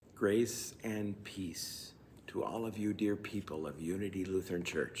Grace and peace to all of you, dear people of Unity Lutheran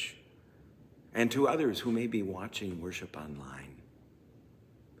Church, and to others who may be watching worship online.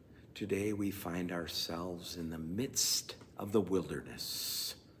 Today we find ourselves in the midst of the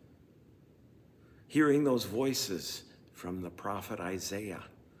wilderness, hearing those voices from the prophet Isaiah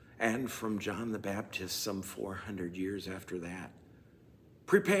and from John the Baptist some 400 years after that.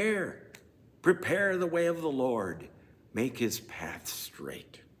 Prepare the way of the Lord, make his path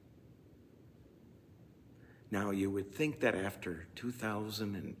straight. Now, you would think that after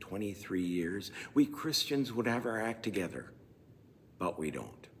 2023 years, we Christians would have our act together, but we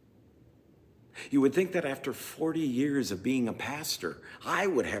don't. You would think that after 40 years of being a pastor, I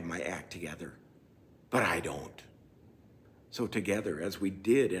would have my act together, but I don't. So together, as we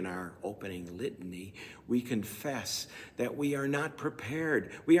did in our opening litany, we confess that we are not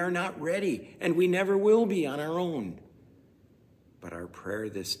prepared, we are not ready, and we never will be on our own. But our prayer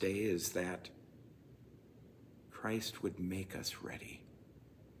this day is that Christ would make us ready.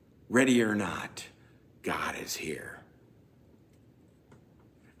 Ready or not, God is here.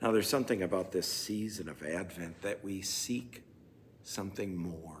 Now, there's something about this season of Advent that we seek something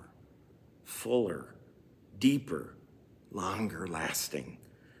more, fuller, deeper, longer lasting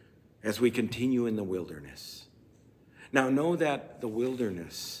as we continue in the wilderness. Now, know that the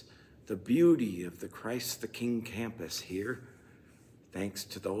wilderness, the beauty of the Christ the King campus here, thanks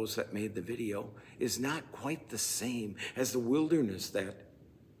to those that made the video, is not quite the same as the wilderness that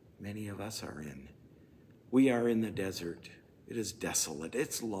many of us are in. We are in the desert. It is desolate.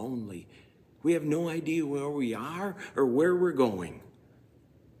 It's lonely. We have no idea where we are or where we're going.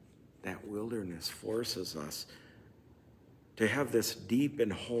 That wilderness forces us to have this deep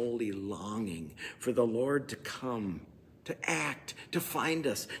and holy longing for the Lord to come, to act, to find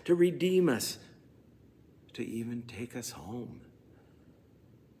us, to redeem us, to even take us home.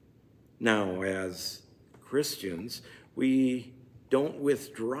 Now, as Christians, we don't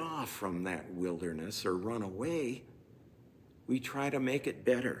withdraw from that wilderness or run away. We try to make it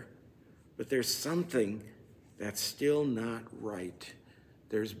better. But there's something that's still not right.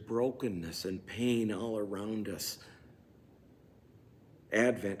 There's brokenness and pain all around us.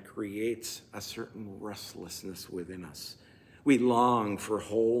 Advent creates a certain restlessness within us. We long for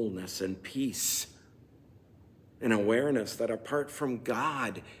wholeness and peace, an awareness that apart from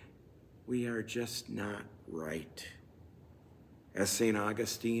God, we are just not right. As St.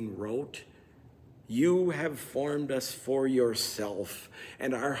 Augustine wrote, "You have formed us for yourself,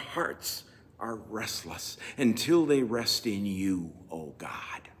 and our hearts are restless until they rest in you, O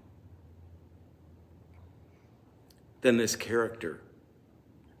God." Then this character,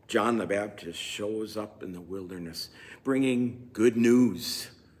 John the Baptist, shows up in the wilderness, bringing good news,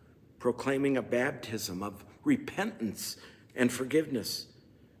 proclaiming a baptism of repentance and forgiveness,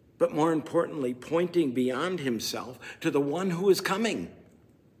 but more importantly, pointing beyond himself to the one who is coming.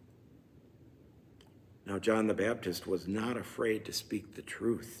 Now, John the Baptist was not afraid to speak the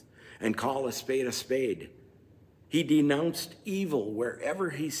truth and call a spade a spade. He denounced evil wherever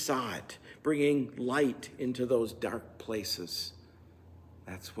he saw it, bringing light into those dark places.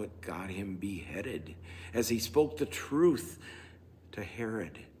 That's what got him beheaded, as he spoke the truth to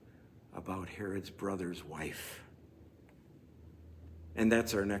Herod about Herod's brother's wife. And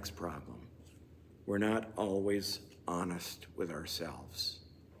that's our next problem. We're not always honest with ourselves.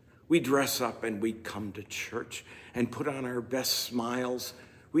 We dress up and we come to church and put on our best smiles.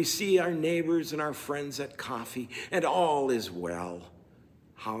 We see our neighbors and our friends at coffee, and all is well.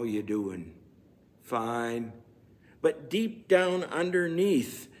 How you doing? Fine. But deep down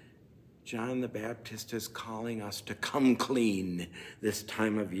underneath, John the Baptist is calling us to come clean this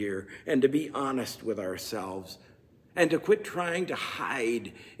time of year and to be honest with ourselves and to quit trying to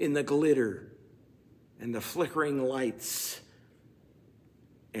hide in the glitter and the flickering lights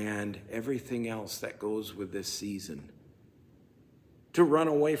and everything else that goes with this season. To run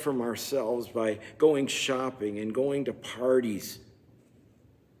away from ourselves by going shopping and going to parties.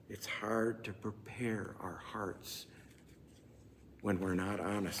 It's hard to prepare our hearts when we're not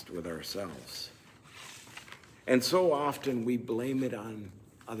honest with ourselves. And so often we blame it on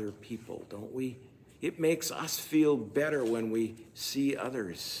other people, don't we? It makes us feel better when we see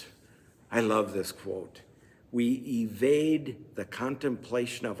others. I love this quote. We evade the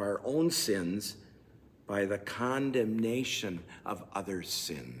contemplation of our own sins by the condemnation of others'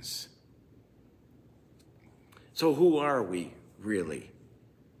 sins. So who are we really?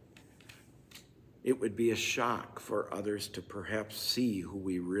 It would be a shock for others to perhaps see who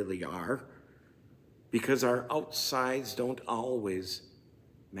we really are, because our outsides don't always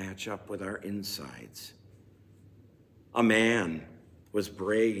match up with our insides. A man was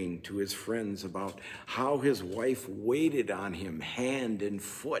bragging to his friends about how his wife waited on him hand and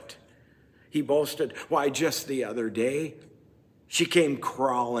foot. He boasted, "Why, just the other day, she came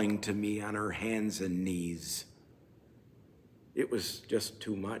crawling to me on her hands and knees." It was just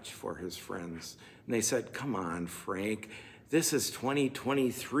too much for his friends. And they said, "Come on, Frank, this is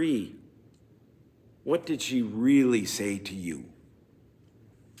 2023. What did she really say to you?"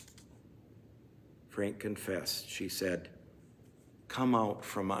 Frank confessed. She said, "Come out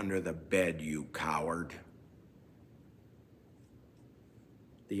from under the bed, you coward."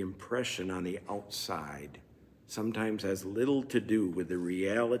 The impression on the outside sometimes has little to do with the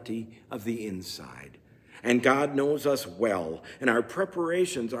reality of the inside. And God knows us well, and our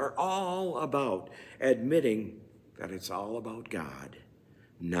preparations are all about admitting that it's all about God,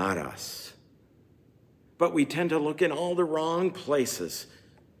 not us. But we tend to look in all the wrong places.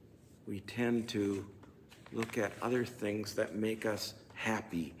 We tend to look at other things that make us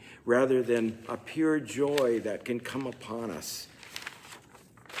happy rather than a pure joy that can come upon us.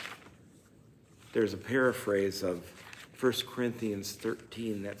 There's a paraphrase of 1 Corinthians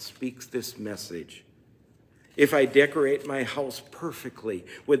 13 that speaks this message. "If I decorate my house perfectly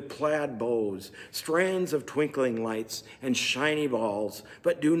with plaid bows, strands of twinkling lights, and shiny balls,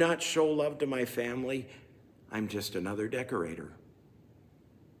 but do not show love to my family, I'm just another decorator.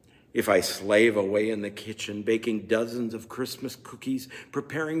 If I slave away in the kitchen, baking dozens of Christmas cookies,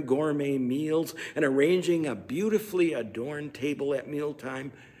 preparing gourmet meals, and arranging a beautifully adorned table at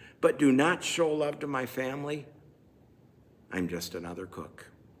mealtime, but do not show love to my family, I'm just another cook.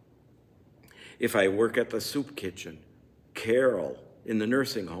 If I work at the soup kitchen, carol in the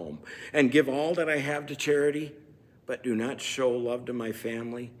nursing home, and give all that I have to charity, but do not show love to my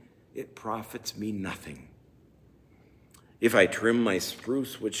family, it profits me nothing. If I trim my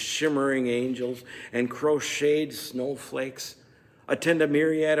spruce with shimmering angels and crocheted snowflakes, attend a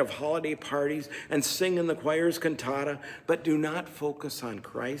myriad of holiday parties, and sing in the choir's cantata, but do not focus on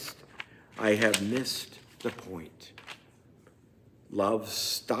Christ, I have missed the point. Love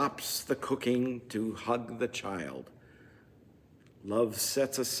stops the cooking to hug the child. Love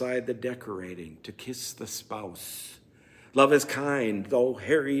sets aside the decorating to kiss the spouse. Love is kind, though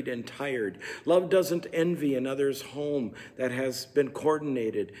harried and tired. Love doesn't envy another's home that has been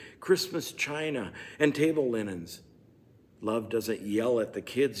coordinated, Christmas china and table linens. Love doesn't yell at the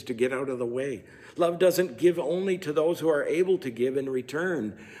kids to get out of the way. Love doesn't give only to those who are able to give in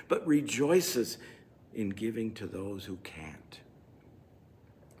return, but rejoices in giving to those who can't.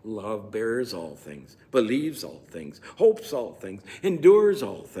 Love bears all things, believes all things, hopes all things, endures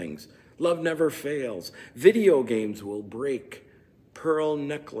all things. Love never fails. Video games will break. Pearl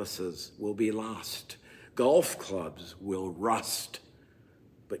necklaces will be lost. Golf clubs will rust.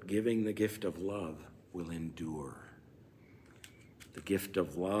 But giving the gift of love will endure. The gift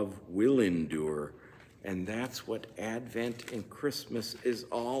of love will endure. And that's what Advent and Christmas is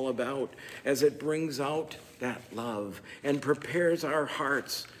all about, as it brings out that love and prepares our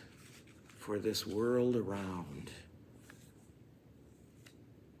hearts for this world around.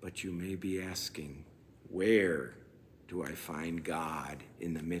 But you may be asking, where do I find God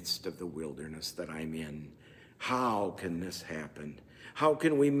in the midst of the wilderness that I'm in? How can this happen? How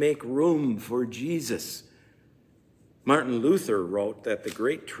can we make room for Jesus? Martin Luther wrote that the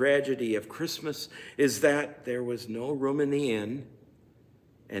great tragedy of Christmas is that there was no room in the inn,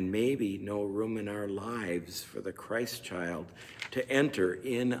 and maybe no room in our lives for the Christ child to enter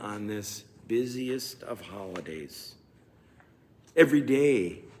in on this busiest of holidays. Every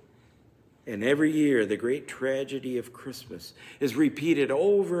day and every year, the great tragedy of Christmas is repeated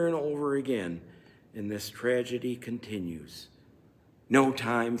over and over again, and this tragedy continues. No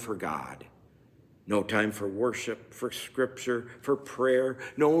time for God. No time for worship, for scripture, for prayer.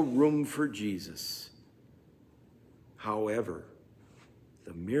 No room for Jesus. However,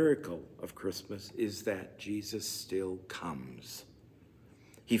 the miracle of Christmas is that Jesus still comes.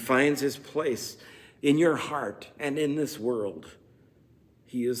 He finds his place in your heart and in this world.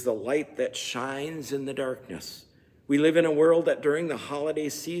 He is the light that shines in the darkness. We live in a world that during the holiday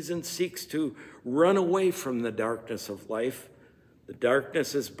season seeks to run away from the darkness of life. The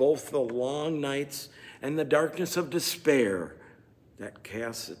darkness is both the long nights and the darkness of despair that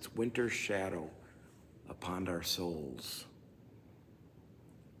casts its winter shadow upon our souls.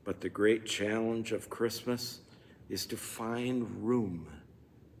 But the great challenge of Christmas is to find room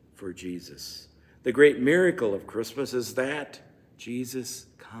for Jesus. The great miracle of Christmas is that Jesus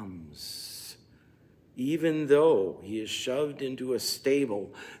comes. Even though he is shoved into a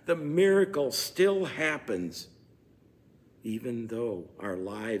stable, the miracle still happens. Even though our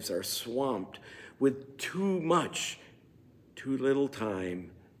lives are swamped with too much too little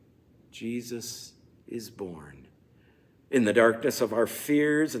time, Jesus is born. In the darkness of our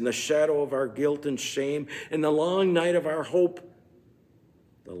fears, in the shadow of our guilt and shame, in the long night of our hope,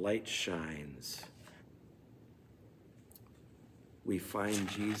 the light shines. We find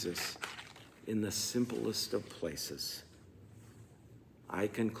Jesus in the simplest of places. I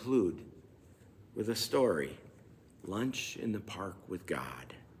conclude with a story, Lunch in the Park with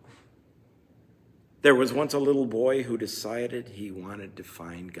God. There was once a little boy who decided he wanted to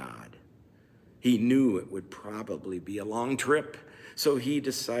find God. He knew it would probably be a long trip, so he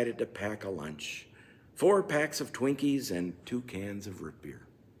decided to pack a lunch, 4 packs of Twinkies and 2 cans of root beer.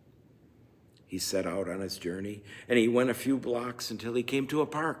 He set out on his journey, and he went a few blocks until he came to a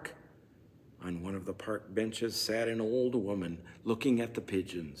park. On one of the park benches sat an old woman looking at the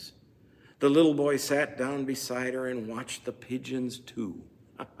pigeons. The little boy sat down beside her and watched the pigeons too.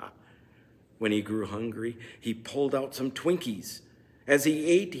 When he grew hungry, he pulled out some Twinkies. As he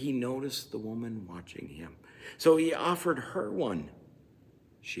ate, he noticed the woman watching him. So he offered her one.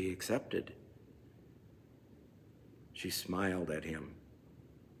 She accepted. She smiled at him.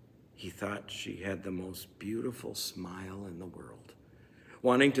 He thought she had the most beautiful smile in the world.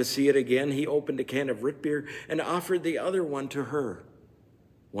 Wanting to see it again, he opened a can of root beer and offered the other one to her.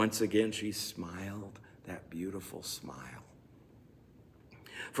 Once again, she smiled that beautiful smile.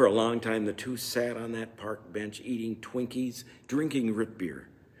 For a long time, the two sat on that park bench eating Twinkies, drinking root beer,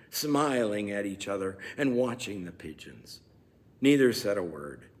 smiling at each other and watching the pigeons. Neither said a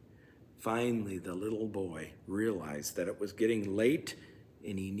word. Finally, the little boy realized that it was getting late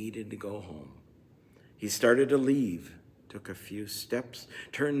and he needed to go home. He started to leave, took a few steps,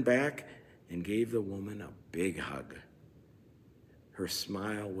 turned back, and gave the woman a big hug. Her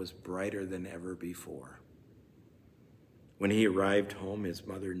smile was brighter than ever before. When he arrived home, his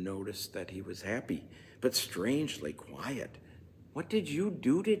mother noticed that he was happy, but strangely quiet. "What did you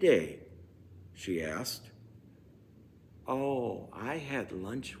do today?" she asked. "Oh, I had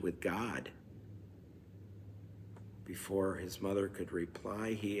lunch with God." Before his mother could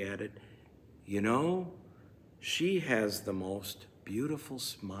reply, he added, "You know, she has the most beautiful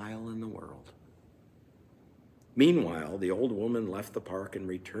smile in the world." Meanwhile, the old woman left the park and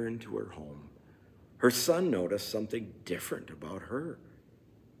returned to her home. Her son noticed something different about her.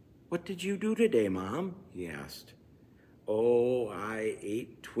 "What did you do today, Mom?" he asked. "Oh, I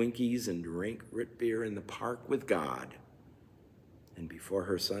ate Twinkies and drank root beer in the park with God." And before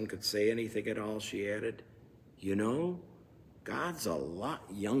her son could say anything at all, she added, "You know, God's a lot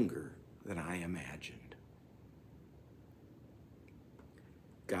younger than I imagined."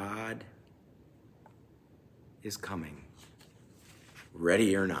 God is coming,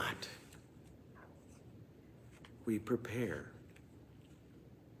 ready or not. We prepare,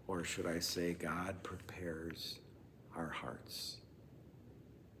 or should I say, God prepares our hearts.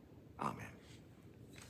 Amen.